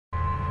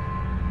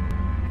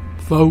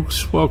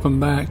folks, welcome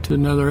back to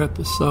another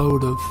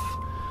episode of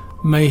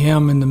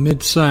Mayhem in the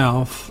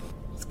Midsouth.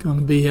 It's going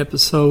to be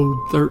episode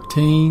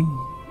 13,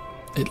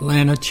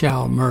 Atlanta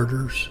Child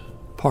Murders,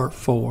 Part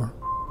 4.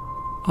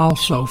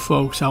 Also,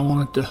 folks, I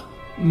wanted to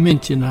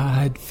mention I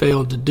had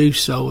failed to do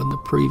so in the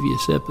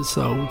previous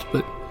episodes,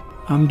 but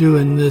I'm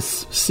doing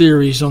this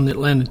series on the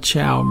Atlanta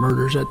Child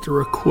Murders at the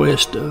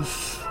request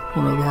of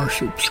one of our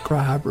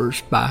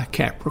subscribers by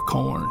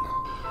Capricorn.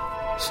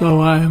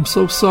 So I am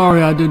so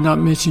sorry I did not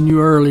mention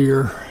you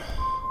earlier.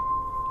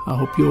 I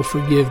hope you'll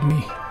forgive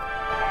me.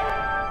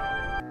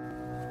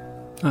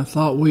 I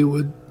thought we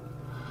would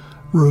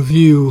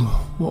review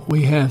what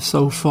we have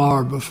so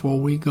far before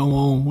we go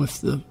on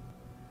with the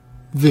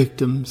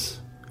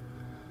victims.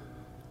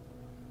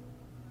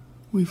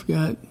 We've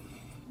got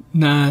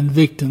 9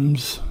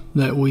 victims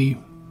that we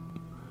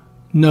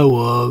know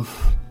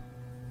of.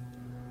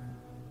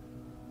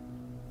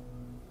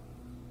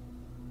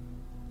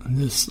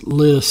 This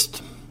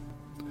list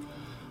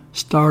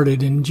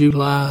started in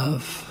July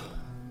of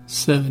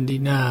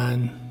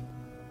 79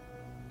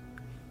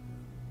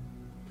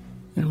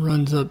 and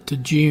runs up to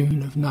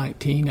June of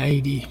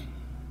 1980.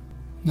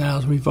 Now,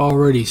 as we've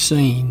already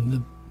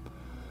seen,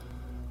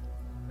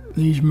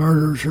 these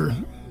murders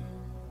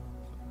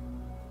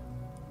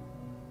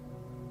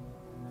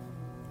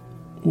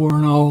were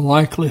in all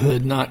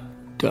likelihood not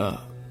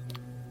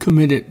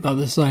committed by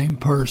the same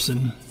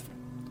person.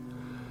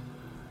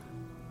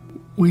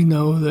 We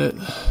know that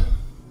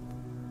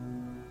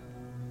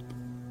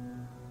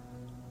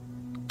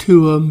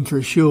 2 of them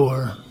for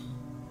sure,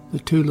 the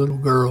 2 little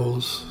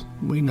girls,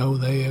 we know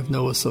they have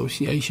no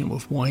association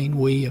with Wayne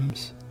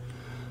Williams.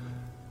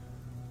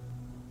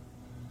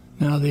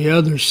 Now the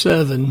other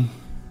 7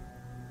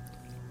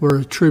 were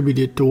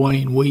attributed to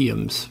Wayne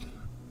Williams.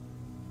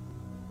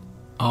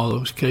 All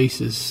those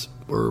cases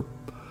were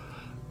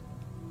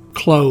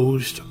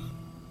closed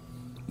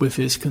with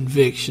his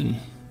conviction.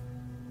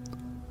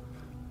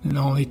 And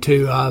only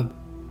 2 I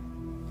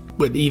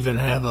would even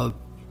have an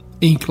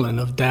inkling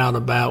of doubt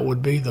about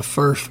would be the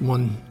first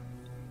one,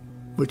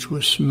 which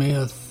was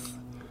Smith,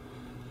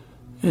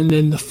 and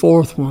then the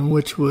 4th one,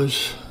 which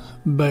was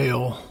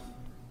Bell.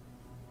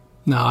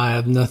 Now, I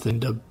have nothing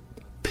to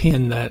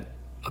pin that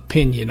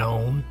opinion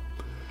on.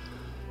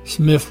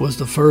 Smith was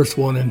the first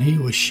one, and he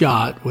was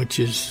shot, which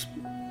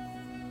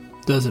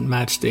doesn't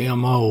match the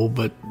MO,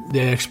 but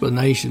the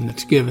explanation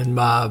that's given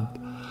by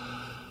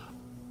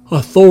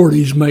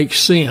authorities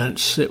makes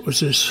sense. It was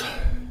just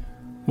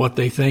what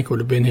they think would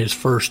have been his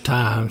first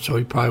time, so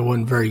he probably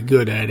wasn't very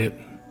good at it.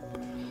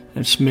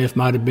 And Smith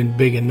might have been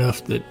big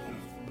enough that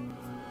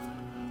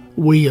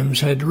Williams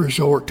had to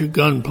resort to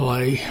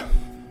gunplay.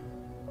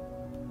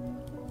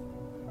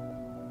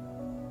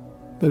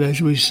 But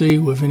as we see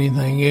with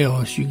anything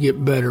else, you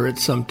get better at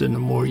something the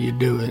more you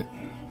do it.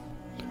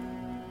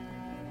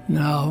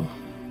 Now,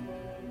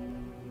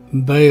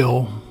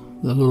 Bale,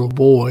 the little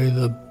boy,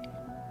 the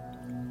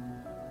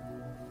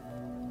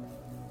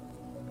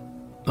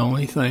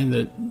only thing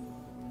that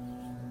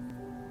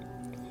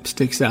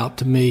sticks out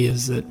to me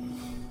is that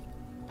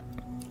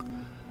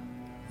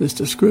this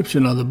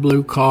description of the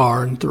blue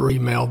car and 3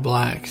 male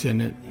blacks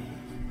in it,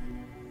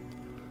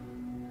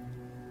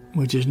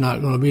 which is not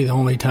going to be the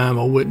only time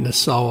a witness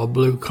saw a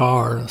blue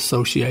car in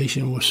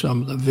association with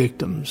some of the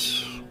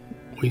victims.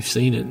 We've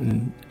seen it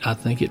in, I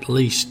think, at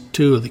least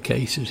 2 of the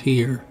cases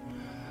here.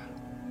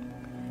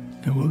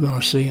 And we're going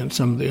to see in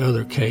some of the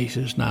other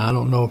cases. Now, I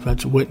don't know if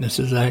that's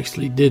witnesses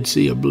actually did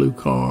see a blue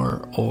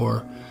car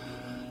or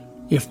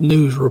if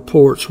news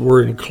reports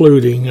were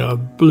including a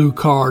blue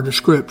car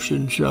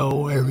description,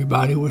 so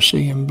everybody was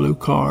seeing blue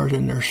cars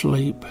in their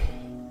sleep.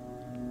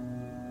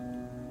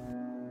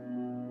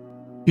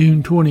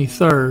 June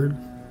 23rd,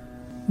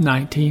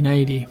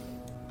 1980.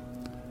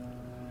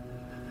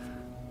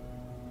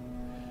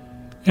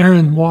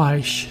 Aaron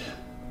Weish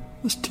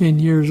was 10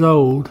 years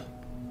old.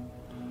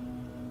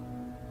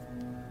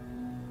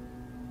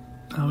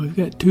 Now, we've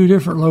got 2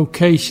 different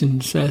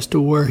locations as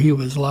to where he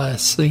was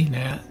last seen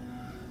at.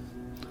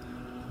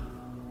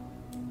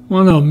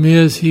 One of them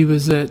is he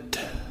was at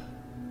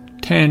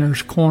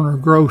Tanner's Corner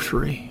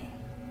Grocery,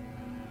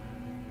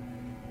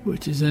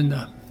 which is in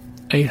the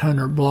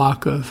 800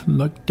 block of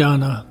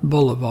McDonough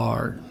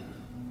Boulevard.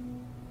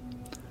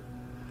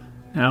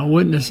 Now, a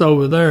witness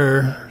over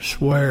there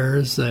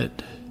swears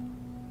that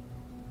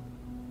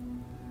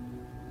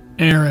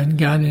Aaron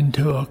got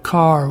into a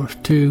car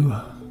with 2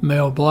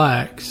 male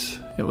blacks.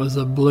 It was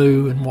a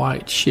blue and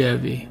white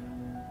Chevy.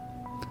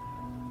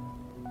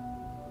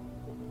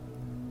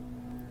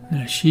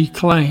 Now, she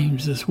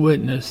claims, this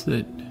witness,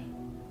 that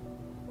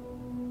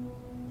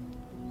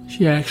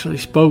she actually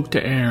spoke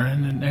to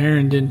Aaron, and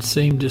Aaron didn't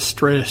seem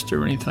distressed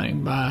or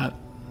anything by it.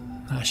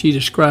 Now, she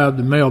described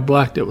the male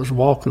black that was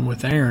walking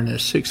with Aaron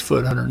as 6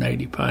 foot,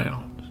 180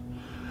 pounds.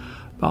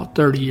 About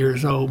 30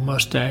 years old,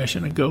 mustache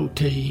and a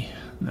goatee.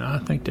 Now, I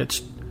think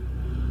that's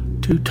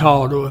too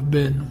tall to have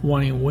been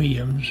Wayne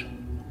Williams.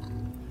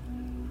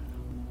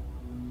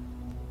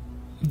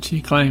 And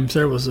she claims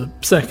there was a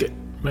second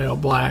male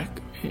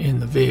black in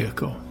the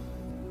vehicle.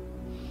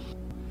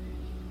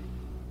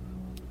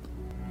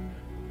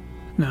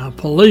 Now,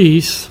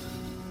 police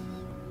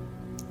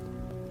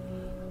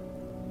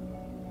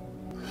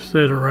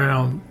said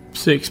around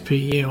 6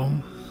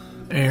 p.m.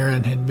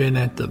 Aaron had been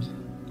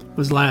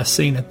was last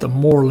seen at the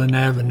Moreland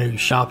Avenue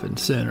Shopping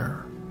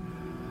Center,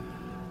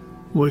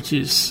 which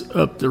is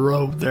up the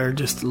road there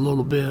just a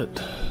little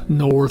bit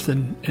north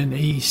and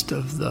east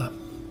of the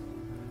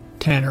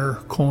Tanner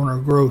Corner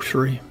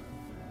Grocery.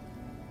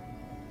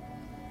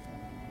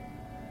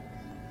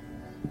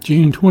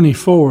 June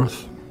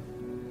 24th,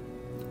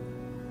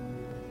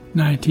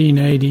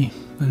 1980,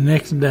 the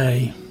next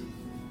day,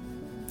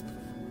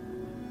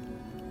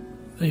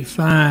 they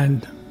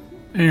find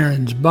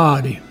Aaron's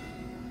body,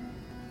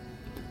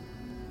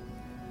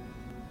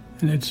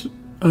 and it's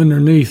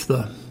underneath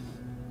the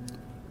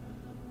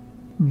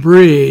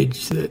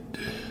bridge that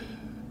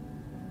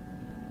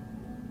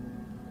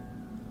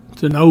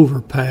it's an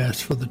overpass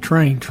for the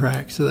train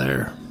tracks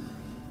there.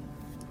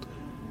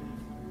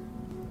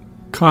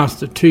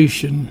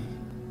 Constitution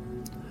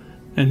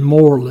and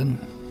Moreland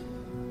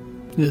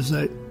is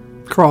that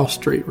cross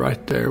street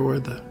right there where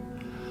the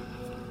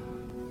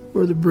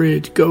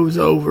bridge goes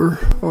over,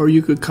 or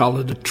you could call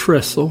it a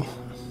trestle.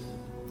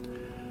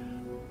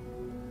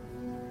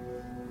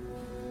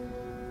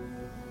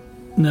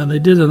 Now, they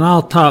did an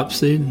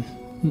autopsy and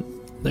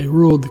they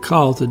ruled the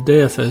cause of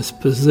death as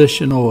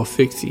positional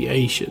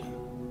asphyxiation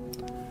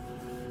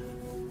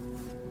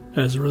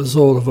as a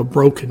result of a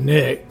broken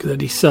neck that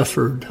he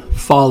suffered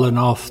falling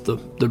off the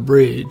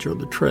bridge or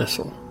the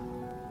trestle.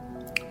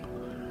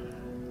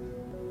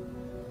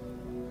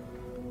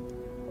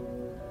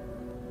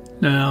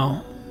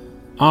 Now,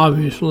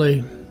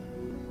 obviously,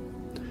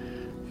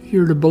 if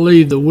you're to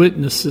believe the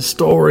witness's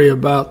story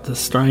about the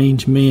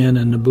strange men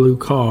in the blue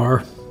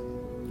car,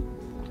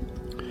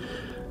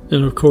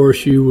 then of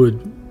course you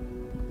would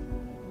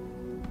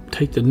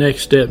take the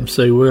next step and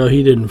say, well,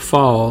 he didn't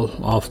fall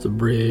off the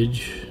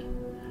bridge.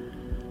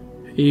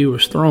 He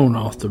was thrown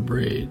off the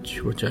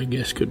bridge, which I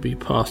guess could be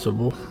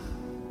possible.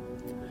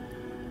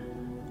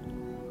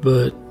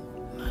 But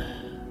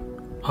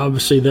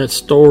obviously that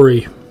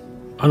story,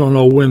 I don't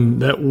know when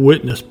that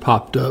witness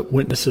popped up.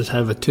 Witnesses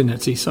have a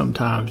tendency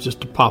sometimes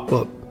just to pop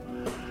up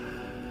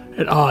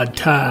at odd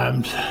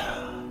times,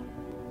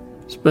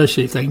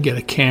 especially if they can get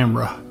a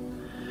camera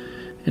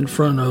in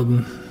front of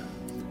them.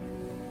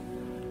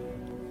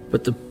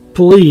 But the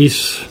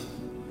police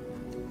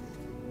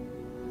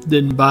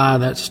didn't buy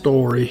that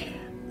story,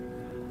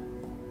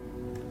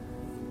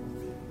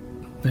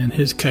 and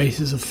his case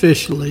is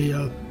officially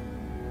an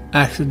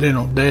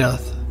accidental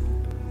death.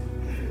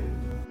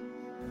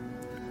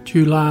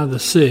 July the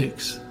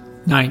 6th,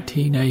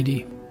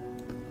 1980.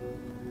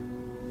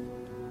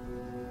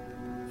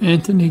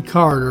 Anthony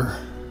Carter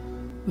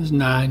was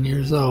 9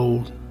 years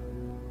old.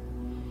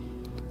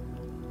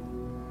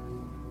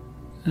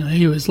 Now,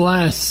 he was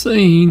last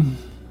seen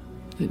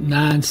at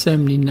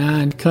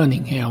 979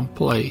 Cunningham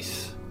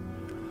Place.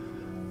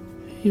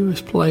 He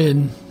was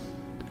playing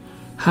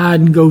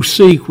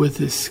hide-and-go-seek with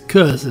his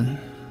cousin.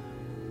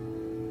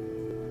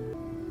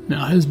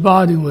 Now, his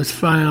body was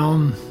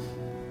found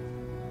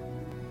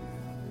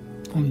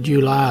on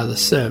July the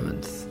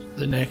 7th,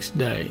 the next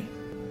day.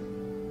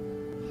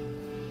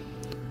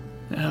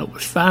 Now, it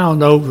was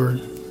found over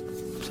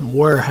some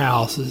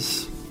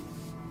warehouses,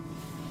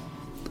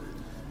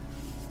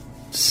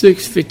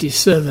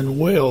 657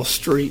 Wells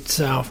Street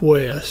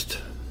Southwest.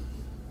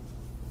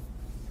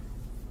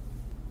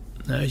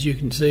 Now, as you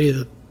can see,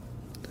 the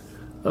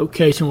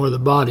location where the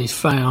body's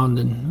found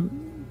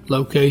and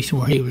location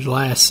where he was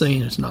last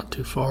seen is not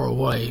too far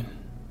away.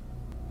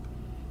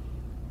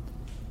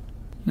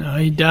 Now,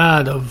 he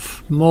died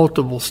of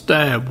multiple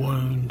stab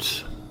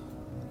wounds.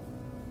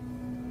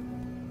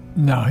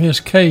 Now, his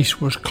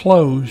case was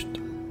closed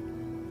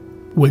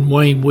when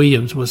Wayne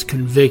Williams was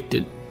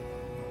convicted.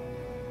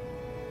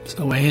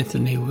 So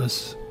Anthony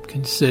was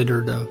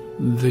considered a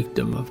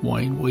victim of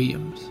Wayne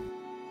Williams.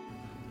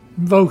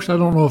 Folks, I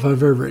don't know if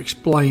I've ever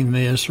explained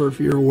this or if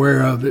you're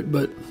aware of it,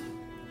 but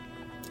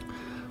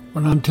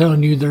when I'm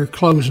telling you they're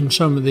closing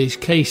some of these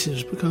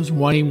cases because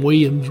Wayne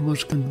Williams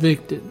was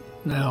convicted.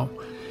 Now,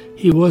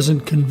 he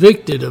wasn't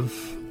convicted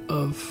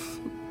of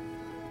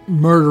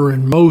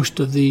murdering most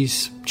of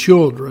these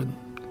children.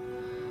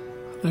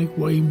 I think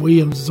Wayne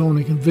Williams is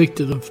only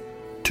convicted of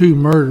 2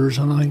 murders,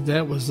 and I think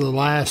that was the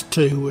last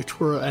 2, which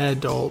were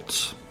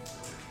adults,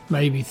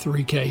 maybe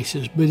 3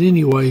 cases. But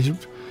anyways,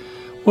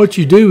 what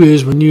you do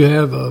is when you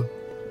have a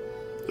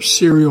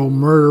serial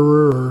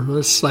murderer, or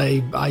let's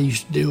say I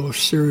used to deal with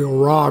serial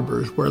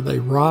robbers where they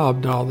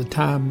robbed all the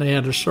time, they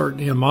had a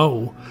certain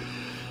MO.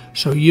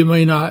 So you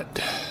may not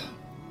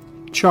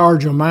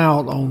charge them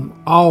out on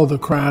all the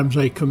crimes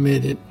they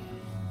committed,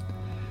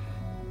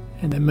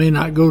 and they may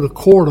not go to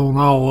court on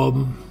all of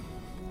them,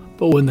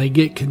 but when they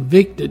get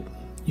convicted,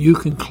 you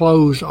can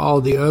close all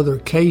the other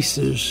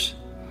cases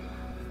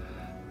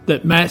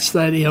that match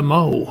that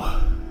MO.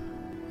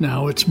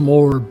 Now, it's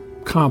more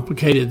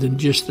complicated than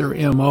just their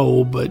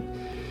MO, but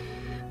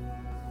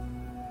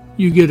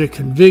you get a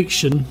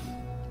conviction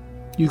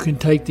you can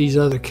take these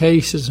other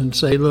cases and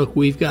say, look,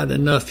 we've got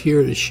enough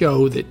here to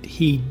show that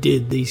he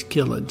did these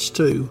killings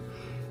too,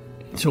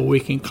 so we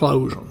can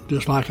close them,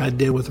 just like I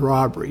did with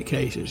robbery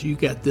cases. You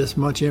got this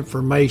much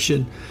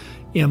information,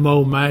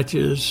 MO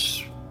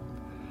matches,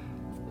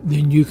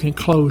 then you can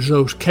close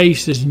those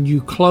cases, and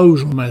you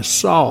close them as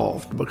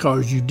solved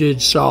because you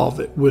did solve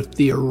it with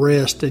the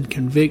arrest and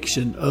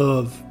conviction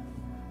of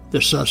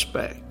the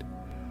suspect.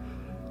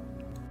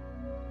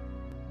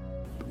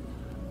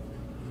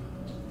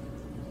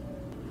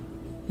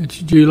 It's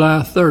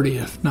July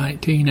 30th,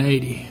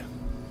 1980.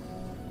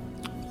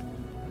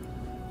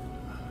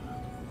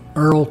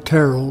 Earl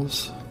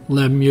Terrell's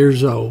 11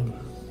 years old.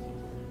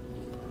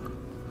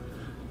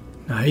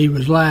 Now, he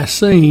was last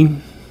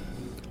seen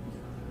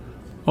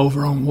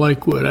over on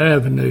Lakewood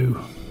Avenue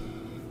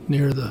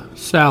near the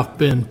South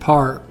Bend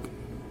Park.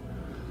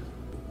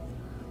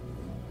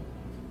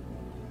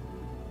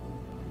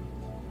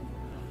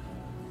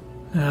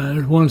 Now,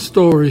 there's one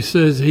story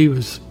says he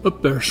was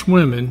up there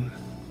swimming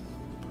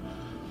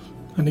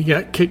and he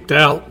got kicked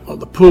out of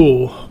the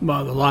pool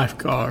by the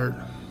lifeguard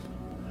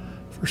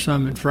for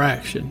some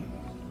infraction.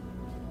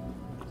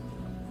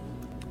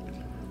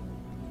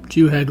 But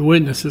you had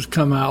witnesses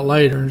come out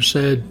later and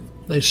said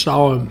they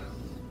saw him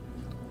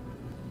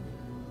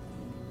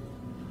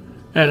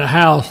at a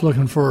house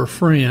looking for a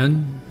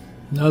friend.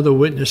 Another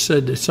witness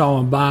said they saw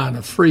him buying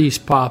a freeze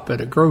pop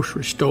at a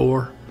grocery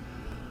store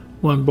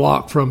 1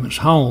 block from his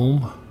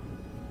home.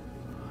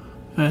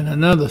 And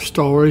another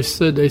story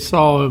said they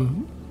saw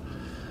him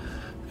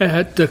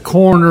at the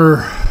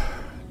corner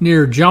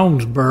near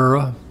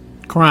Jonesboro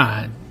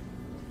crying.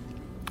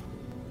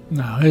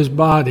 Now, his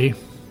body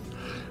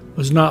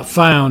was not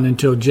found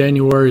until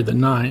January the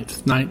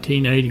 9th,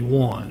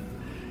 1981.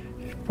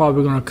 It's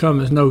probably going to come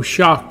as no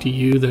shock to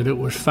you that it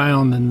was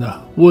found in the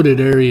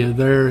wooded area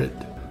there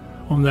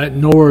on that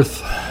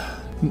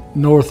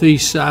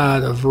northeast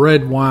side of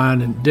Red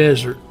Wine and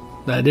Desert,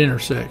 that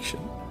intersection,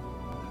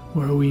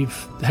 where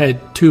we've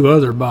had 2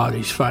 other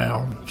bodies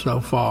found so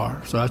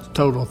far. So that's a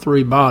total of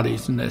 3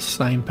 bodies in this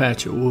same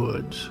patch of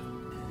woods.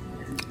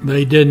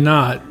 They did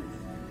not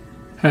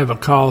have a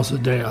cause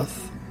of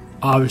death,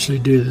 obviously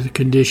due to the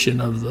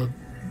condition of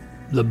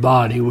the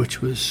body,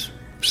 which was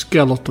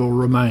skeletal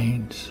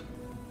remains.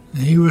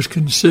 He was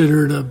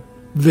considered a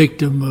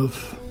victim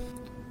of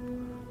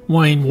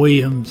Wayne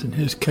Williams, and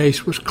his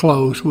case was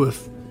closed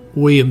with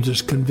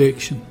Williams's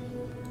conviction.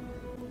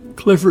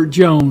 Clifford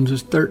Jones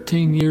is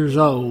 13 years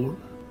old.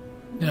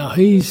 Now,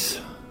 he's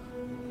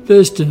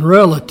visiting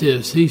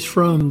relatives. He's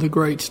from the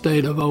great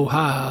state of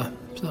Ohio,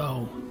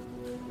 so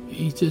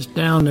he's just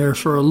down there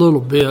for a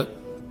little bit.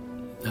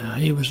 Now,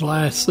 he was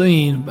last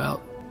seen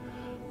about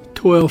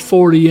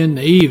 12:40 in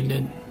the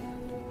evening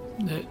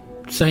at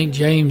St.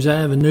 James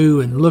Avenue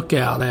and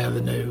Lookout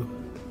Avenue,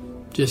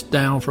 just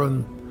down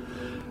from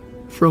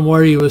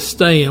where he was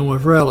staying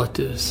with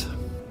relatives.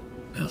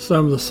 Now,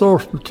 some of the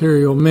source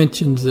material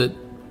mentions that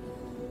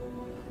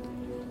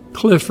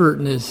Clifford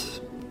and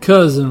his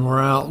cousin were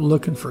out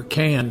looking for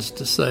cans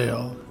to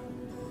sell,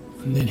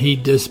 and then he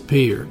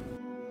disappeared.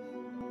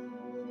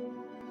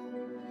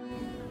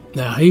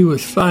 Now, he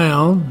was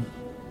found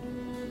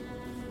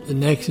the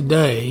next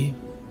day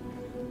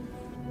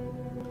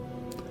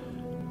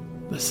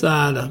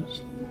beside a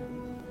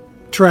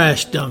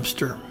trash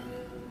dumpster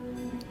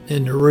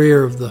in the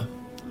rear of the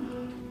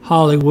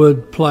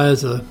Hollywood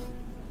Plaza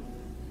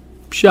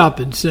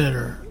Shopping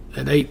Center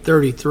at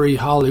 833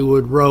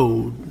 Hollywood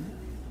Road,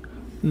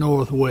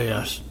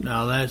 Northwest.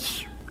 Now,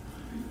 that's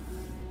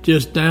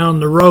just down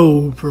the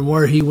road from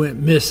where he went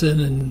missing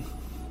and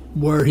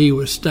where he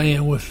was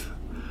staying with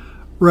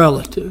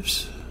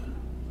relatives.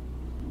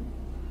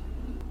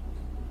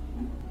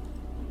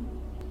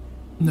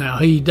 Now,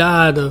 he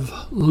died of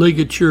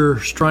ligature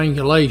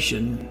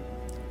strangulation.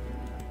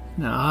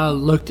 Now, I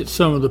looked at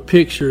some of the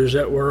pictures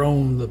that were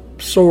on the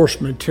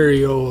source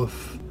material of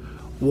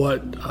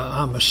what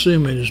I'm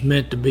assuming is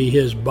meant to be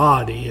his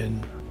body,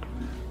 and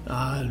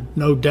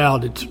no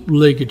doubt it's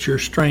ligature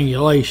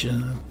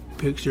strangulation. The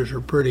pictures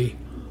are pretty,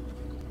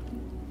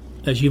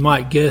 as you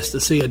might guess, to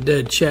see a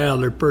dead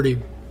child, they're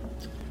pretty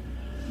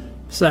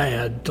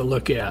sad to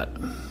look at.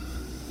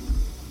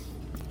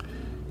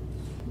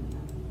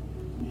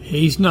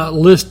 He's not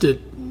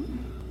listed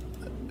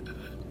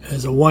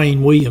as a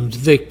Wayne Williams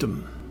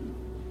victim.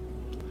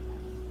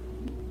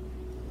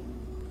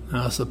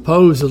 Now,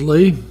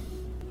 supposedly,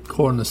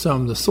 according to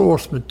some of the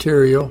source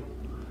material,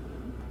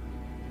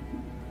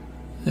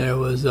 there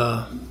was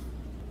a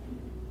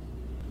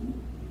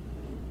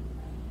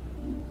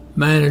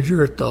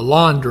manager at the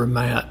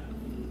laundromat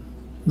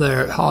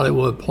there at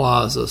Hollywood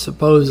Plaza.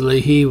 Supposedly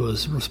he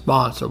was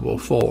responsible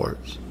for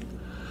it.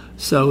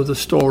 So the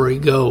story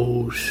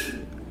goes.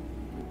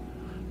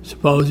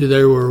 Supposedly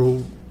there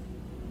were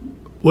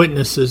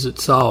witnesses that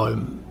saw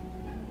him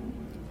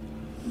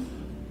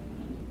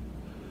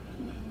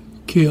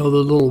kill the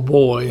little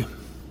boy.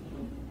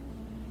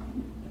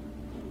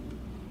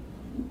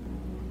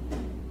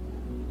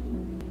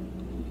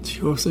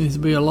 Sure seems to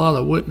be a lot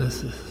of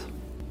witnesses.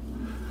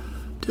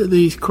 to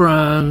these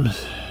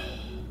crimes.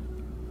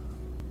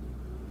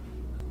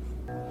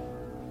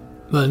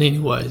 But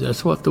anyways,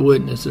 that's what the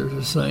witnesses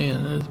are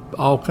saying. There's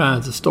all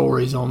kinds of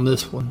stories on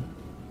this one.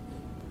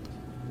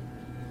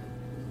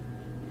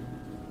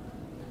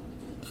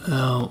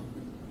 Now,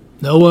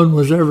 no one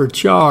was ever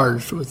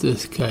charged with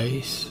this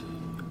case.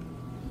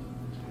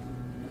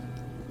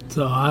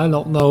 So I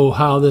don't know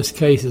how this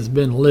case has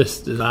been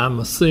listed. I'm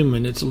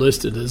assuming it's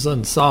listed as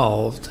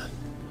unsolved.